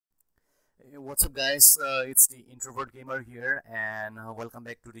What's up guys, it's the introvert gamer here, and welcome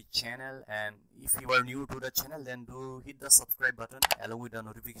back to the channel. And if you are new to the channel, then do hit the subscribe button along with the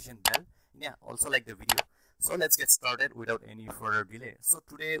notification bell. Yeah, also like the video. So let's get started without any further delay. So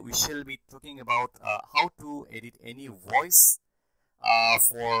today we shall be talking about how to edit any voice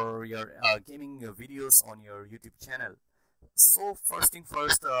for your gaming videos on your YouTube channel. So first thing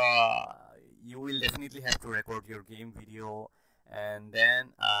first, you will definitely have to record your game video, and then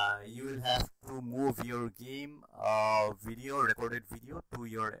you will have to move your game recorded video to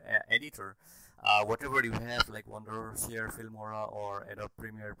your editor, whatever you have, like Wondershare, Filmora, or Adobe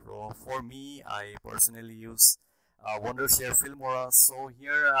Premiere Pro. For me, I personally use Wondershare Filmora. So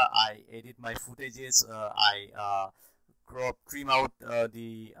here I edit my footages. I trim out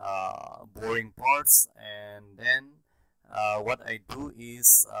the boring parts, and then what I do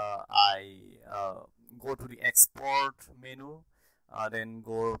is I go to the export menu, then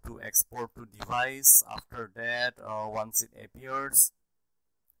go to export to device. After that, once it appears,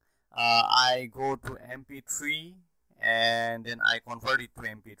 I go to MP3, and then I convert it to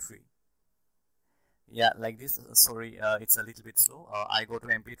MP3. Yeah, like this. Sorry, it's a little bit slow. I go to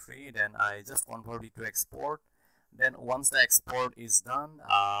MP3, then I just convert it to export. Then once the export is done,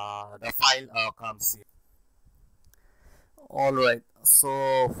 the file comes here. Alright,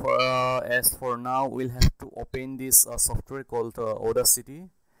 so as for now, we'll have to open this software called Audacity.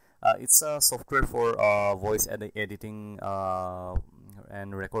 It's a software for voice editing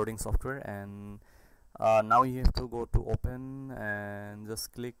and recording software. And now you have to go to open and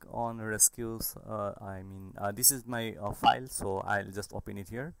just click on rescues. This is my file, so I'll just open it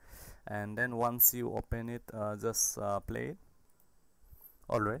here. And then once you open it, just play it.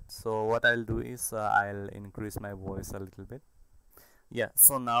 Alright, so what I'll do is I'll increase my voice a little bit. Yeah,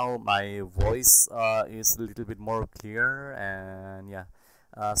 so now my voice is a little bit more clear. And yeah,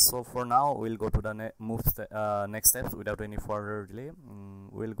 so for now we'll go to the next steps without any further delay.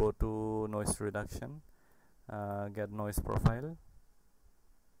 We'll go to noise reduction, get noise profile.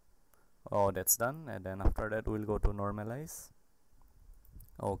 Oh, that's done. And then after that we'll go to normalize.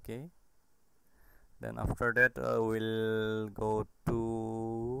 Okay, then after that we'll go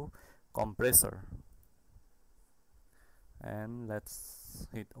to compressor, and let's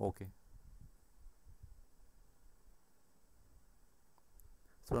hit OK.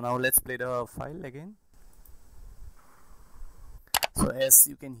 So now let's play the file again. So as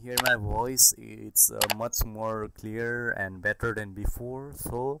you can hear my voice, it's much more clear and better than before.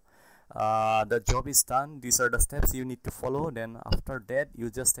 So the job is done. These are the steps you need to follow. Then after that, you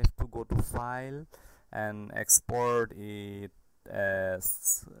just have to go to file and export it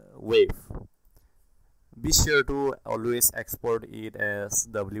as WAV. Be sure to always export it as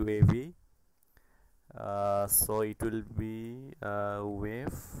WAV. So it will be a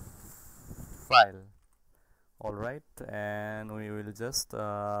WAV file. Alright, and we will just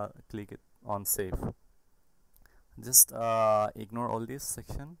click it on save. Just ignore all this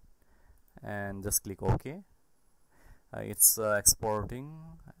section and just click OK. It's exporting.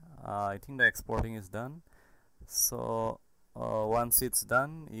 I think the exporting is done. So once it's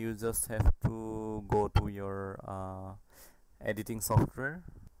done, you just have to go to your editing software.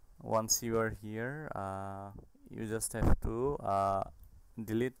 Once you are here, you just have to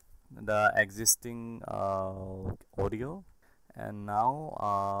delete the existing audio, and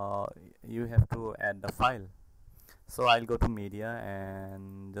now you have to add the file. So I'll go to media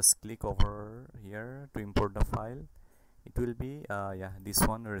and just click over here to import the file. It will be yeah, this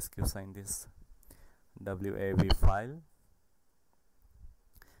one, rescue scientist WAV file.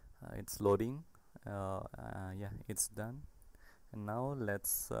 It's loading. Yeah, it's done. And now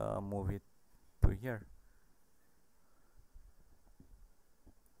let's move it to here.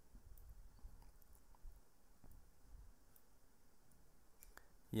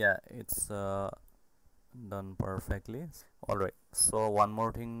 Yeah, it's done perfectly. Alright, so one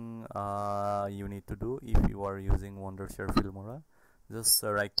more thing you need to do if you are using Wondershare Filmora, just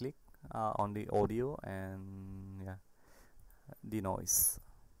right click on the audio and yeah, the noise,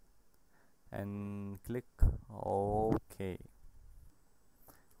 and click OK.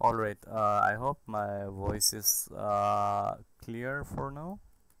 Alright, I hope my voice is clear for now.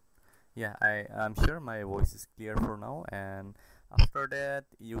 Yeah, I'm sure my voice is clear for now. And after that,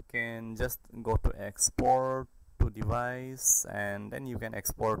 you can just go to export to device, and then you can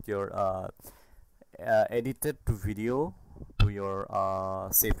export your edited video to your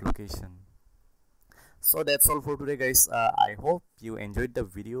safe location. So that's all for today, guys. I hope you enjoyed the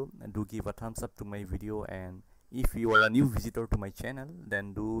video. Do give a thumbs up to my video, and if you are a new visitor to my channel,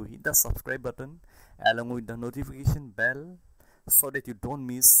 then do hit the subscribe button along with the notification bell, so that you don't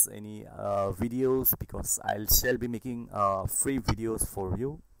miss any videos, because I shall be making free videos for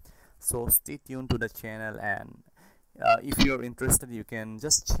you. So stay tuned to the channel, and if you're interested, you can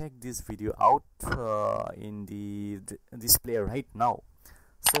just check this video out in the display right now.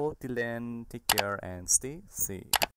 So till then, take care and stay safe.